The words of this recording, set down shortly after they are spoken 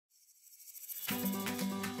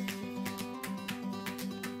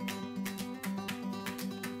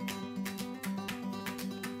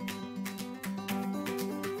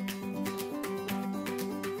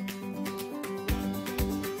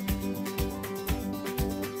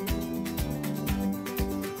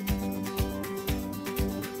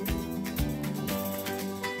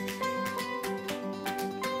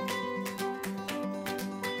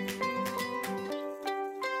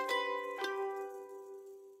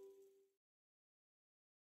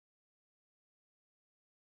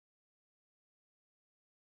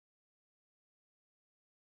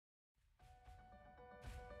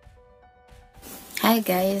Hi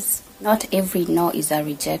guys, not every no is a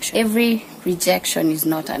rejection. Every rejection is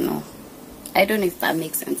not a no. I don't know if that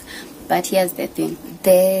makes sense, but here's the thing.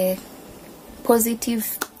 The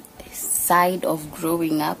positive side of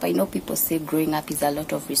growing up, I know people say growing up is a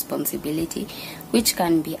lot of responsibility, which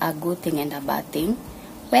can be a good thing and a bad thing.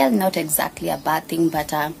 Well, not exactly a bad thing,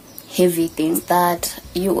 but a heavy thing, that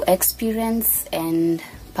you experience and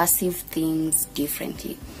perceive things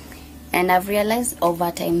differently. And I've realized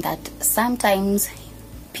over time that sometimes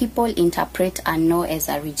people interpret a no as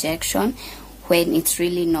a rejection when it's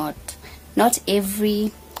really not. Not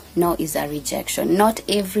every no is a rejection. Not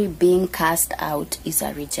every being cast out is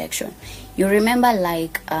a rejection. You remember,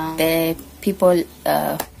 like the people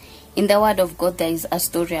in the Word of God, there is a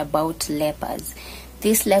story about lepers.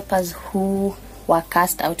 These lepers who were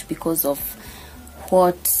cast out because of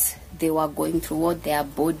what they were going through, what their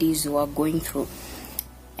bodies were going through.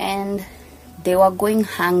 And they were going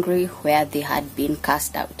hungry where they had been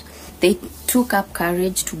cast out. They took up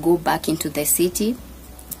courage to go back into the city.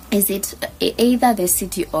 Is it either the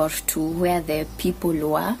city or to where the people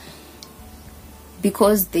were?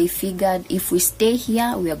 Because they figured, if we stay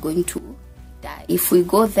here, we are going to die. If we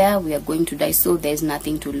go there, we are going to die. So there's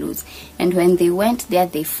nothing to lose. And when they went there,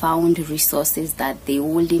 they found resources that they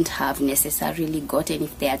wouldn't have necessarily gotten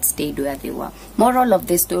if they had stayed where they were. Moral of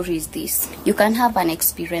the story is this: you can have an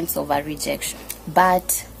experience of a rejection,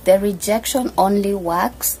 but the rejection only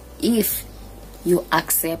works if you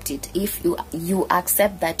accept it. If you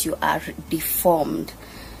accept that you are deformed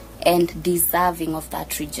and deserving of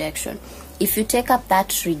that rejection. If you take up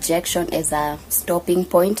that rejection as a stopping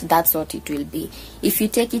point, that's what it will be. If you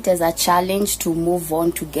take it as a challenge to move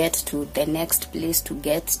on, to get to the next place, to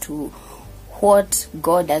get to what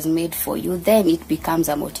God has made for you, then it becomes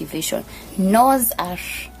a motivation. No's are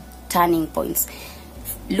turning points.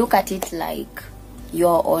 Look at it like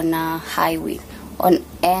you're on a highway,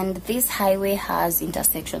 and this highway has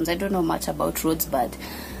intersections. I don't know much about roads, but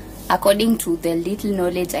according to the little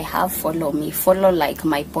knowledge I have, follow me. Follow like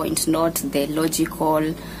my point, not the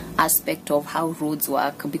logical aspect of how roads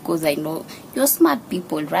work, because I know you're smart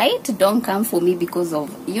people, right? Don't come for me because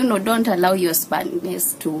of, don't allow your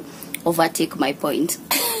smartness to overtake my point.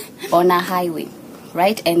 On a highway,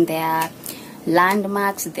 right? And there are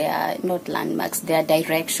landmarks, there are not landmarks, there are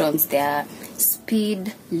directions, there are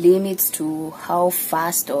speed limits to how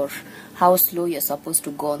fast or how slow you're supposed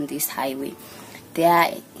to go on this highway. There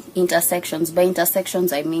are intersections. By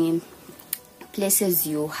intersections, I mean places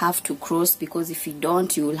you have to cross, because if you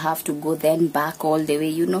don't, you will have to go then back all the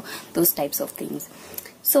way, those types of things.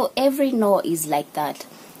 So every no is like that.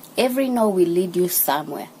 Every no will lead you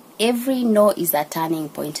somewhere. Every no is a turning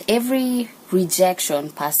point. Every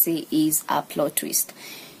rejection per se is a plot twist.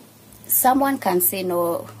 Someone can say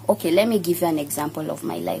no. Okay, let me give you an example of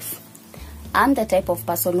my life. I'm the type of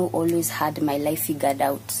person who always had my life figured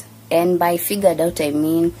out. And by figured out, I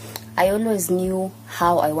mean I always knew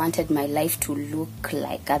how I wanted my life to look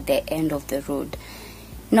like at the end of the road.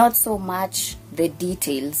 Not so much the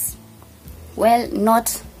details. Well,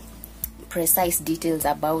 not precise details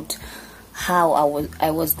about how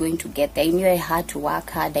I was going to get there. I knew I had to work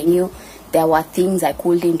hard. I knew there were things I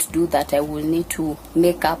couldn't do that I will need to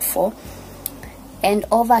make up for. And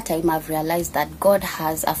over time, I've realized that God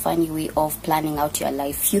has a funny way of planning out your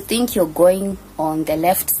life. You think you're going on the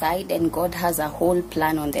left side, and God has a whole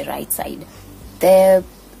plan on the right side. The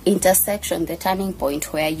intersection, the turning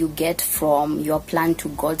point where you get from your plan to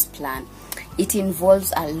God's plan, it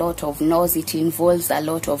involves a lot of no's. It involves a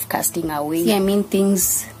lot of casting away. I mean,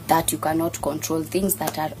 things that you cannot control, things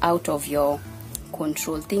that are out of your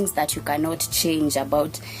control, things that you cannot change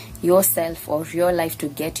about yourself or your life to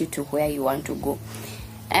get you to where you want to go.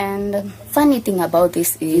 And funny thing about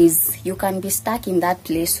this is you can be stuck in that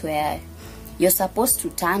place where you're supposed to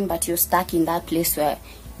turn, but you're stuck in that place where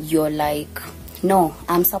you're like, no,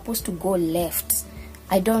 I'm supposed to go left.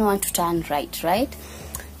 I don't want to turn right?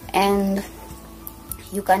 And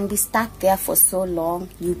you can be stuck there for so long.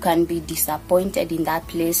 You can be disappointed in that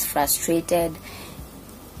place, frustrated,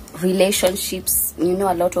 relationships, you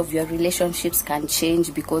know, a lot of your relationships can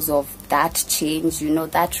change because of that change, you know,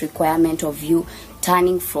 that requirement of you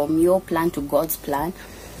turning from your plan to God's plan.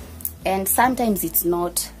 And sometimes it's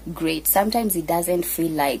not great. Sometimes it doesn't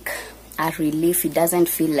feel like a relief. It doesn't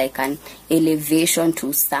feel like an elevation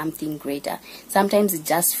to something greater. Sometimes it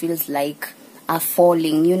just feels like a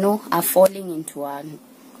falling, you know, a falling into an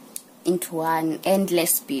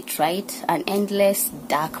endless pit, right? An endless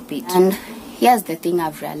dark pit. And here's the thing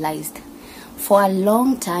I've realized. For a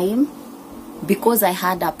long time, because I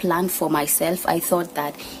had a plan for myself, I thought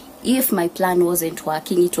that if my plan wasn't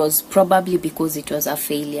working, it was probably because it was a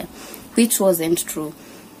failure, which wasn't true.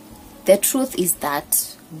 The truth is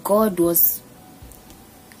that God was,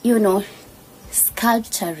 you know,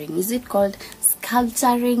 sculpturing, is it called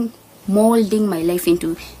sculpturing, molding my life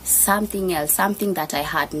into something else, something that I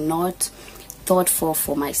had not thought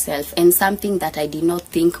for myself, and something that I did not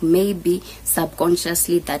think, maybe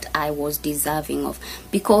subconsciously, that I was deserving of.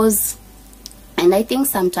 Because, and I think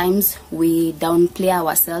sometimes we downplay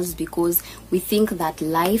ourselves because we think that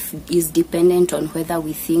life is dependent on whether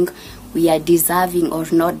we think we are deserving or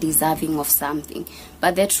not deserving of something.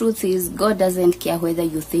 But the truth is, God doesn't care whether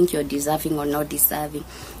you think you're deserving or not deserving.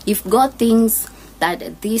 If God thinks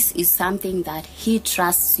that this is something that He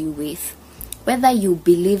trusts you with, whether you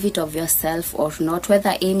believe it of yourself or not,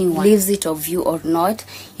 whether anyone believes it of you or not,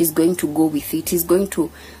 He's going to go with it. He's going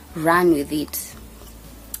to run with it.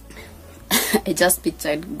 I just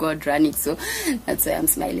pictured God running, so that's why I'm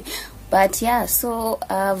smiling. But yeah, so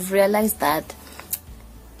I've realized that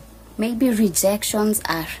maybe rejections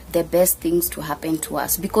are the best things to happen to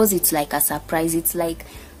us, because it's like a surprise. It's like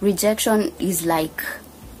rejection is like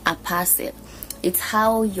a parcel. It's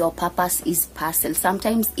how your purpose is parcel.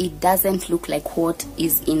 Sometimes it doesn't look like what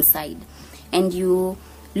is inside, and you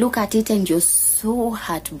look at it and you're so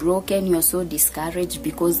heartbroken, you're so discouraged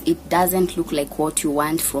because it doesn't look like what you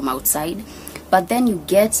want from outside. But then you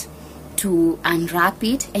get to unwrap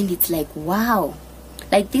it and it's like, wow,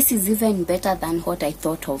 like this is even better than what I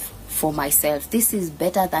thought of for myself. This is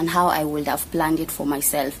better than how I would have planned it for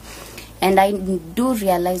myself. And I do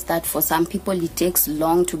realize that for some people it takes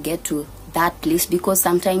long to get to that place, because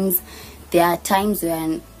sometimes there are times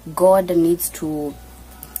when God needs to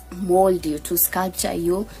mold you, to sculpture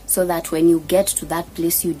you, so that when you get to that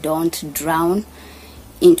place you don't drown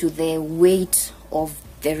into the weight of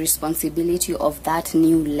the responsibility of that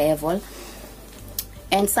new level.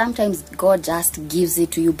 And sometimes God just gives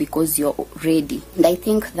it to you because you're ready. And I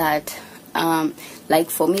think that like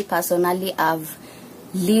for me personally, I've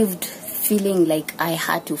lived feeling like I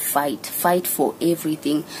had to fight for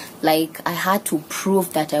everything. Like I had to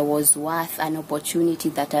prove that I was worth an opportunity,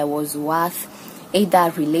 that I was worth either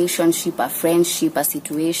a relationship, a friendship, a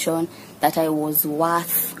situation, that I was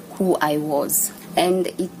worth who I was.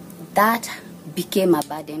 And that became a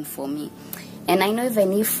burden for me. And I know,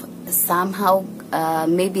 even if somehow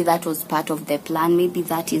maybe that was part of the plan, maybe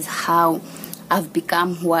that is how I've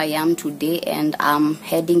become who I am today, and I'm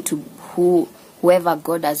heading to whoever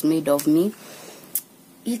God has made of me,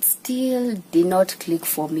 it still did not click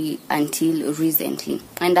for me until recently.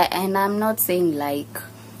 And I'm not saying like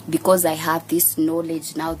because I have this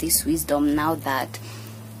knowledge now, this wisdom now, that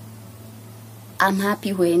I'm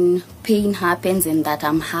happy when pain happens, and that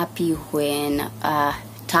I'm happy when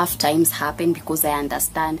tough times happen, because I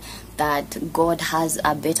understand that God has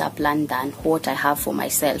a better plan than what I have for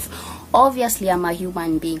myself. Obviously, I'm a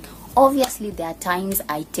human being. Obviously, there are times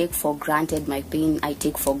I take for granted my pain. I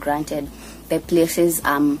take for granted the places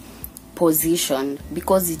I'm positioned,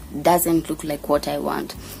 because it doesn't look like what I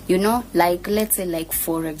want. You know, like let's say, like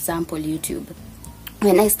for example, YouTube.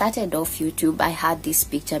 When I started off YouTube, I had this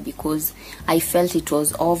picture because I felt it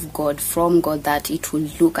was of God, from God, that it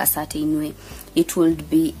would look a certain way. It would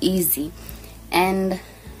be easy. And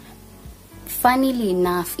funnily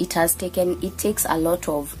enough, it takes a lot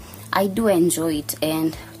of, I do enjoy it.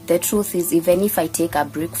 And the truth is, even if I take a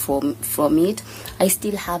break from it, I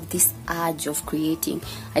still have this urge of creating.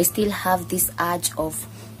 I still have this urge of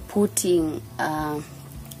putting,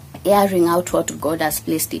 airing out what God has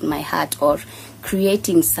placed in my heart, or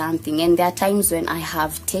creating something. And there are times when I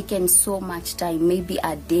have taken so much time, maybe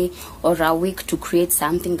a day or a week, to create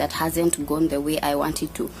something that hasn't gone the way I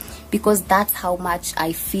wanted to, because that's how much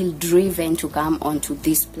I feel driven to come onto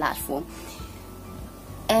this platform.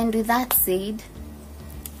 And with that said,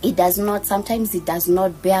 sometimes it does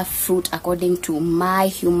not bear fruit according to my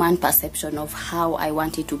human perception of how I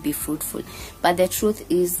want it to be fruitful. But the truth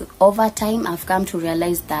is, over time, I've come to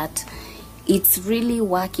realize that it's really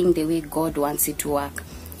working the way God wants it to work.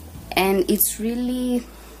 And it's really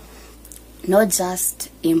not just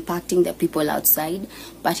impacting the people outside,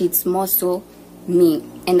 but it's more so me.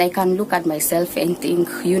 And I can look at myself and think,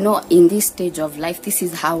 you know, in this stage of life, this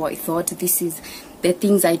is how I thought, this is the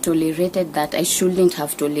things I tolerated that I shouldn't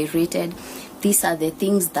have tolerated, these are the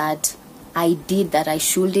things that I did that I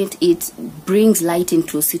shouldn't. It brings light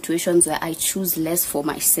into situations where I choose less for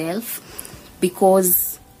myself,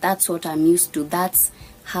 because that's what I'm used to. That's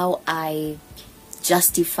how I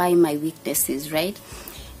justify my weaknesses, right?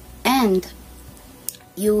 And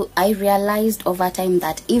I realized over time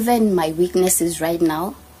that even my weaknesses right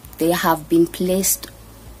now, they have been placed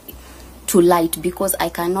to light, because I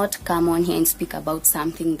cannot come on here and speak about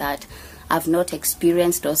something that I've not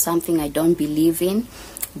experienced or something I don't believe in,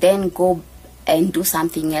 then go and do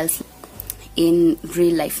something else in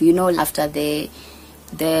real life, you know, after the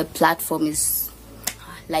platform is,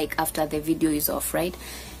 like, after the video is off, right?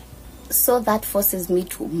 So that forces me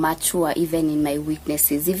to mature even in my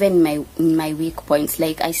weaknesses, even in my weak points.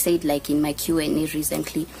 Like I said, like in my Q&A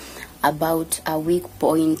recently, about a weak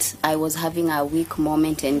point, I was having a weak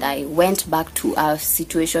moment, and I went back to a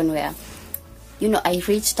situation where, you know, I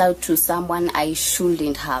reached out to someone I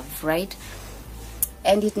shouldn't have, right?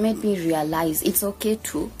 And it made me realize it's okay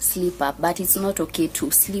to slip up, but it's not okay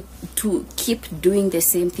to keep doing the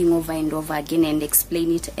same thing over and over again and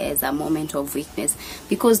explain it as a moment of weakness,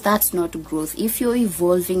 because that's not growth. If you're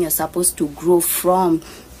evolving, you're supposed to grow from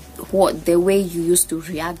the way you used to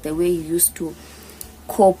react, the way you used to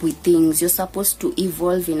cope with things. You're supposed to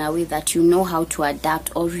evolve in a way that you know how to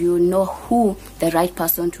adapt, or you know who the right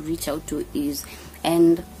person to reach out to is.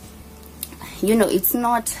 And you know, it's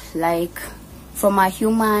not like, from a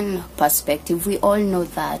human perspective, we all know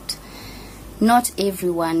that not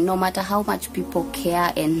everyone, no matter how much people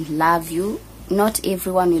care and love you, not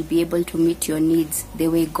everyone will be able to meet your needs the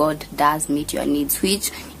way God does meet your needs, which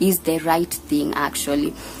is the right thing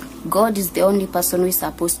actually. God is the only person who is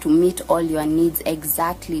supposed to meet all your needs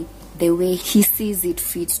exactly the way he sees it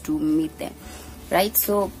fit to meet them, right?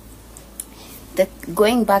 So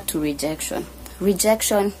going back to rejection,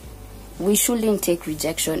 we shouldn't take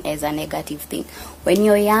rejection as a negative thing. When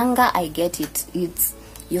you're younger, I get it. It's,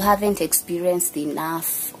 you haven't experienced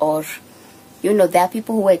enough, or, you know, there are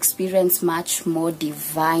people who experience much more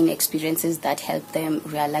divine experiences that help them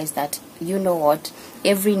realize that, you know what,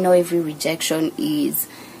 every rejection is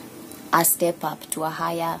a step up to a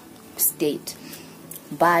higher state.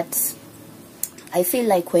 But I feel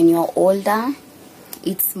like when you're older,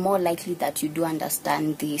 it's more likely that you do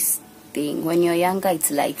understand this thing. When you're younger,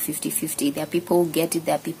 it's like 50-50. There are people who get it,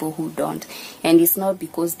 there are people who don't. And it's not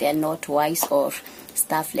because they're not wise or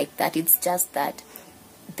stuff like that. It's just that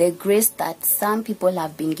the grace that some people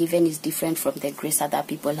have been given is different from the grace other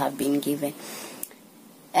people have been given.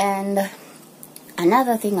 And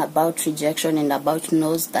another thing about rejection and about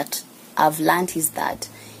no's that I've learned is that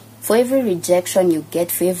for every rejection you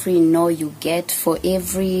get, for every no you get, for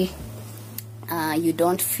every you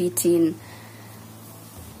don't fit in,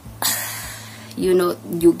 you know,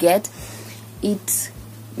 you get, it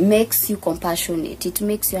makes you compassionate. It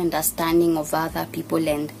makes you understanding of other people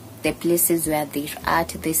and the places where they're at,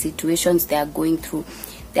 the situations they are going through.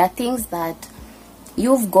 There are things that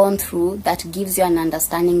you've gone through that gives you an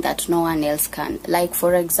understanding that no one else can. Like,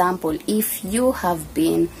 for example, if you have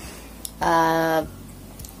been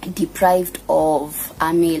deprived of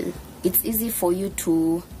a meal, it's easy for you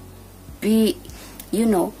to be, you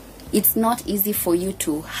know, it's not easy for you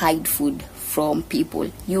to hide food from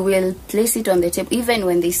people. You will place it on the table. Even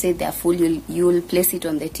when they say they're full, you will place it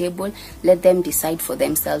on the table, let them decide for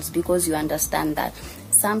themselves, because you understand that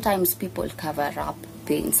sometimes people cover up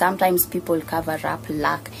pain, sometimes people cover up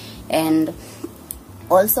lack. And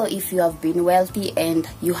also, if you have been wealthy and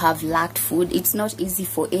you have lacked food, it's not easy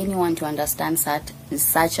for anyone to understand such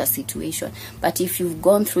a situation. But if you've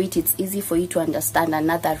gone through it, it's easy for you to understand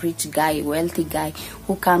another rich guy, wealthy guy,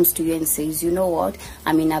 who comes to you and says, you know what,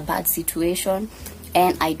 I'm in a bad situation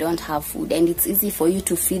and I don't have food. And it's easy for you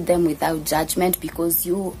to feed them without judgment, because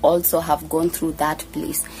you also have gone through that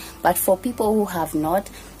place. But for people who have not,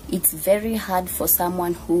 it's very hard for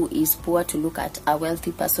someone who is poor to look at a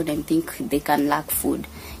wealthy person and think they can lack food,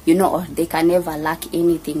 you know, or they can never lack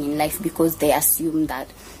anything in life, because they assume that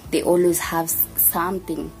they always have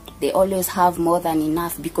something, they always have more than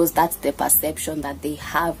enough, because that's the perception that they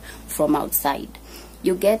have from outside.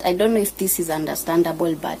 You get? I don't know if this is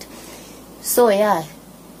understandable, but so yeah,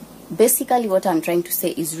 basically what I'm trying to say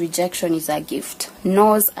is rejection is a gift.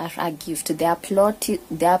 No's are a gift. They are plot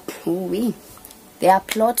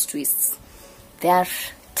twists, they are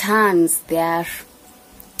turns, they are,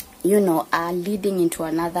 you know, are leading into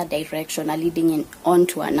another direction, are leading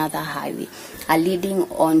onto another highway, are leading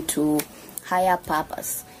onto higher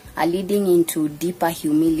purpose are leading into deeper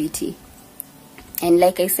humility. And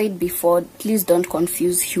like I said before, please don't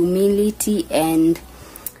confuse humility and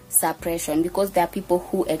suppression, because there are people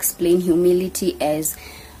who explain humility as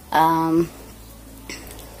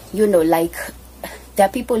like there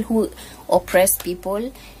are people who oppress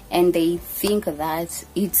people, and they think that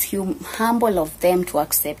it's humble of them to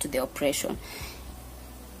accept the oppression.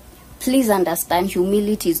 Please understand,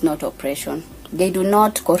 humility is not oppression. They do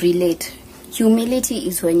not correlate. Humility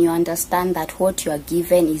is when you understand that what you are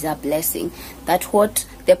given is a blessing, that what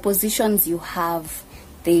the positions you have,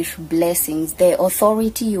 they're blessings. The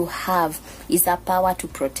authority you have is a power to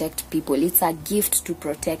protect people. It's a gift to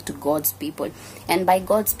protect God's people. And by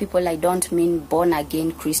God's people, I don't mean born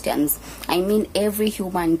again Christians. I mean every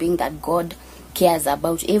human being that God cares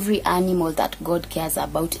about, every animal that God cares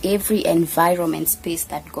about, every environment space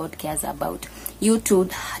that God cares about. You too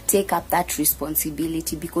take up that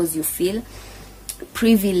responsibility because you feel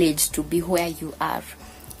privileged to be where you are,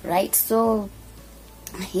 right? So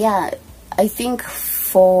yeah, I think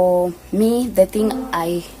for me, the thing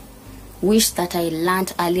I wish that I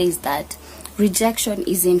learned earlier is that rejection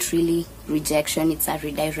isn't really rejection. It's a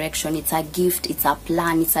redirection. It's a gift. It's a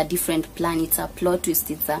plan. It's a different plan. It's a plot twist.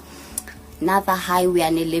 It's another highway,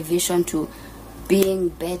 an elevation to being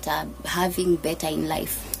better, having better in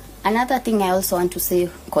life. Another thing I also want to say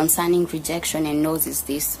concerning rejection and no's is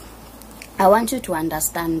this. I want you to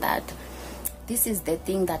understand that this is the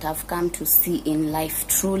thing that I've come to see in life,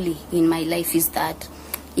 truly in my life, is that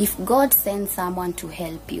if God sends someone to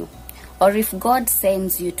help you, or if God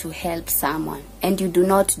sends you to help someone and you do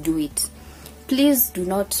not do it, please do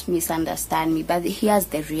not misunderstand me, but here's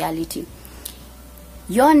the reality.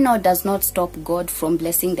 Your no does not stop God from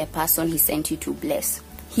blessing the person he sent you to bless.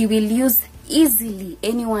 He will use easily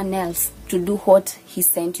anyone else to do what he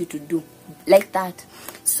sent you to do, like that.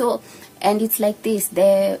 So, and it's like this.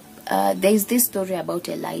 There is this story about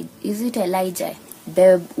Elijah. Is it Elijah?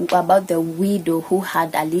 About the widow who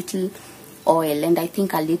had a little oil and I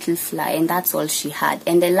think a little flour, and that's all she had.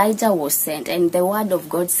 And Elijah was sent, and the word of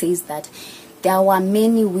God says that there were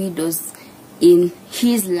many widows in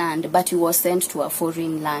his land, but he was sent to a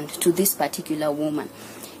foreign land, to this particular woman.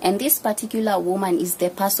 And this particular woman is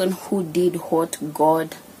the person who did what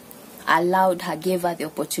God allowed her, gave her the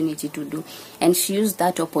opportunity to do. And she used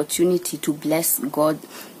that opportunity to bless God,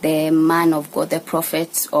 the man of God, the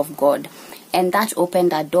prophet of God. And that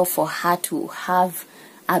opened a door for her to have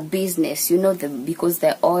a business, because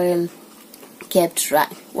the oil kept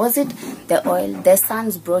right. Was it the oil? The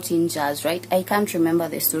sons brought in jars, right? I can't remember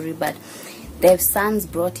the story, but the sons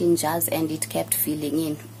brought in jars and it kept filling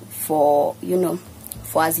in for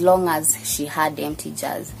as long as she had empty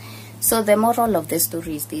jars. So the moral of the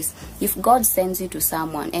story is this: if God sends you to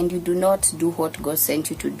someone and you do not do what God sent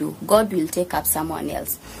you to do, God will take up someone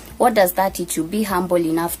else. What does that teach you? Be humble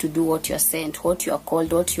enough to do what you're sent, what you are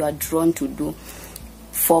called, what you are drawn to do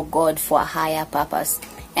for God, for a higher purpose.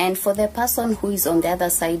 And for the person who is on the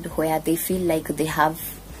other side, where they feel like they have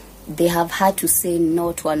had to say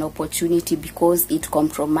no to an opportunity because it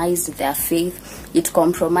compromised their faith, it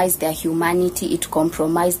compromised their humanity, it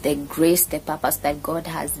compromised the grace, the purpose that God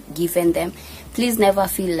has given them, please never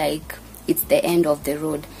feel like it's the end of the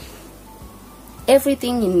road.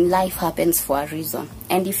 Everything in life happens for a reason.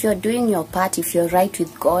 And if you're doing your part, if you're right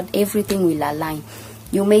with God, everything will align.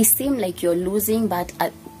 You may seem like you're losing, but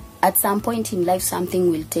at some point in life,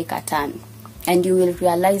 something will take a turn. And you will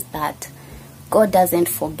realize that God doesn't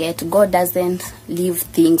forget. God doesn't leave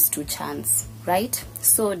things to chance, right?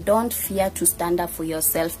 So don't fear to stand up for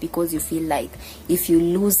yourself, because you feel like if you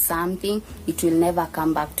lose something, it will never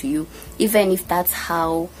come back to you. Even if that's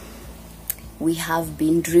how we have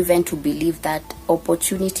been driven to believe that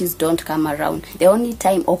opportunities don't come around. The only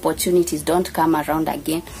time opportunities don't come around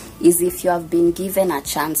again is if you have been given a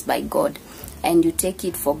chance by God and you take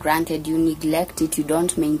it for granted, you neglect it, you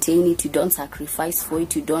don't maintain it, you don't sacrifice for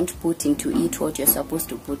it, you don't put into it what you're supposed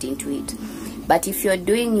to put into it. But if you're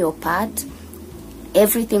doing your part,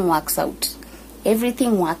 everything works out.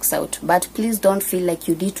 Everything works out. But please don't feel like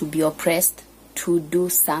you need to be oppressed to do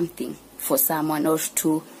something for someone or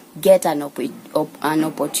to get an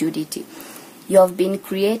opportunity. You have been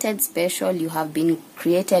created special, you have been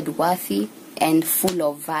created worthy and full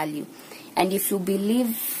of value. And if you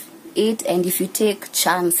believe it, and if you take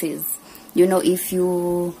chances, if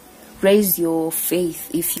you raise your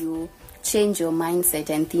faith, if you change your mindset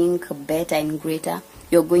and think better and greater,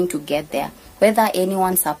 you're going to get there, whether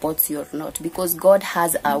anyone supports you or not, because God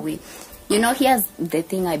has a way. Here's the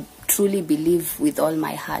thing I truly believe with all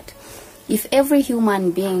my heart. If every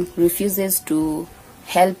human being refuses to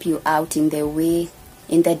help you out in the way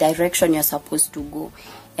in the direction you're supposed to go.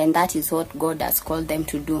 And that is what God has called them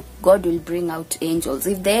to do. God will bring out angels.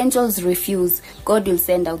 If the angels refuse, God will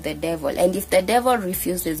send out the devil. And if the devil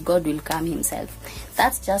refuses, God will come himself.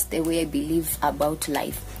 That's just the way I believe about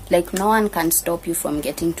life. Like, no one can stop you from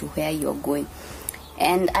getting to where you're going.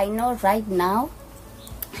 And I know right now,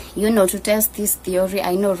 to test this theory,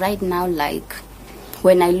 I know right now, like,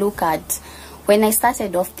 when I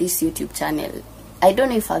started off this YouTube channel, I don't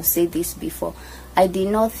know if I've said this before, I did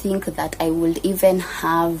not think that I would even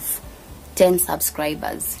have 10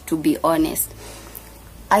 subscribers, to be honest.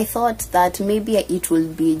 I thought that maybe it will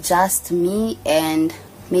be just me and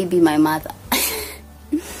maybe my mother.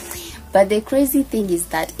 But the crazy thing is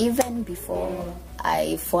that even before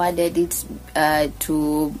I forwarded it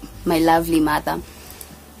to my lovely mother,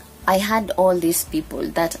 I had all these people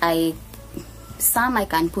that some I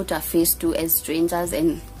can put a face to as strangers,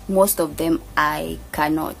 and most of them I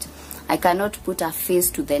cannot. I cannot put a face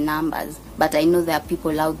to the numbers, but I know there are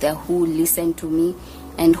people out there who listen to me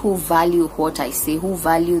and who value what I say, who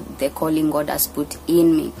value the calling God has put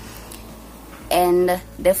in me. And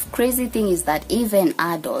the crazy thing is that even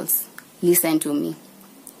adults listen to me.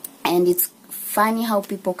 And it's funny how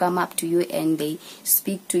people come up to you and they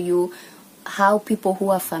speak to you, how people who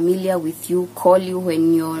are familiar with you call you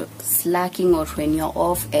when you're slacking or when you're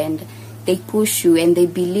off, and they push you and they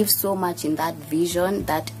believe so much in that vision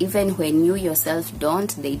that even when you yourself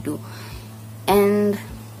don't, they do. And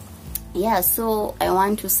yeah, so I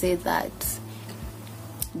want to say that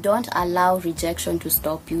don't allow rejection to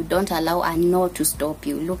stop you. Don't allow a no to stop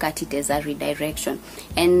you. Look at it as a redirection.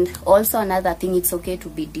 And also another thing, it's okay to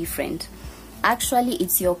be different. Actually,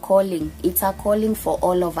 it's your calling. It's a calling for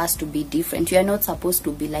all of us to be different. You are not supposed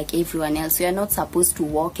to be like everyone else. You are not supposed to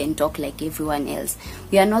walk and talk like everyone else.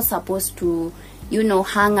 We are not supposed to,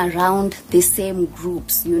 hang around the same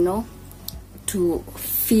groups, to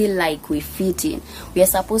feel like we fit in. We are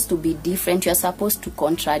supposed to be different. We are supposed to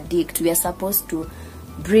contradict. We are supposed to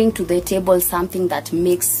bring to the table something that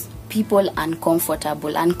makes people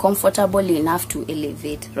uncomfortable enough to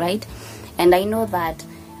elevate, right? And I know that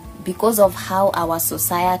because of how our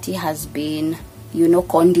society has been,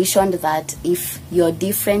 conditioned that if you're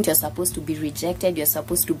different, you're supposed to be rejected, you're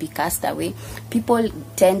supposed to be cast away, people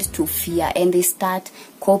tend to fear and they start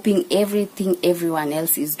copying everything everyone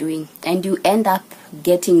else is doing. And you end up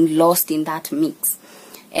getting lost in that mix.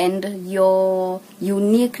 And your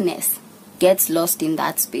uniqueness gets lost in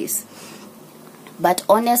that space. But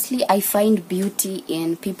honestly, I find beauty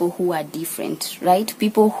in people who are different, right?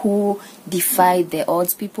 People who defy the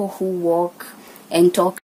odds, people who walk and talk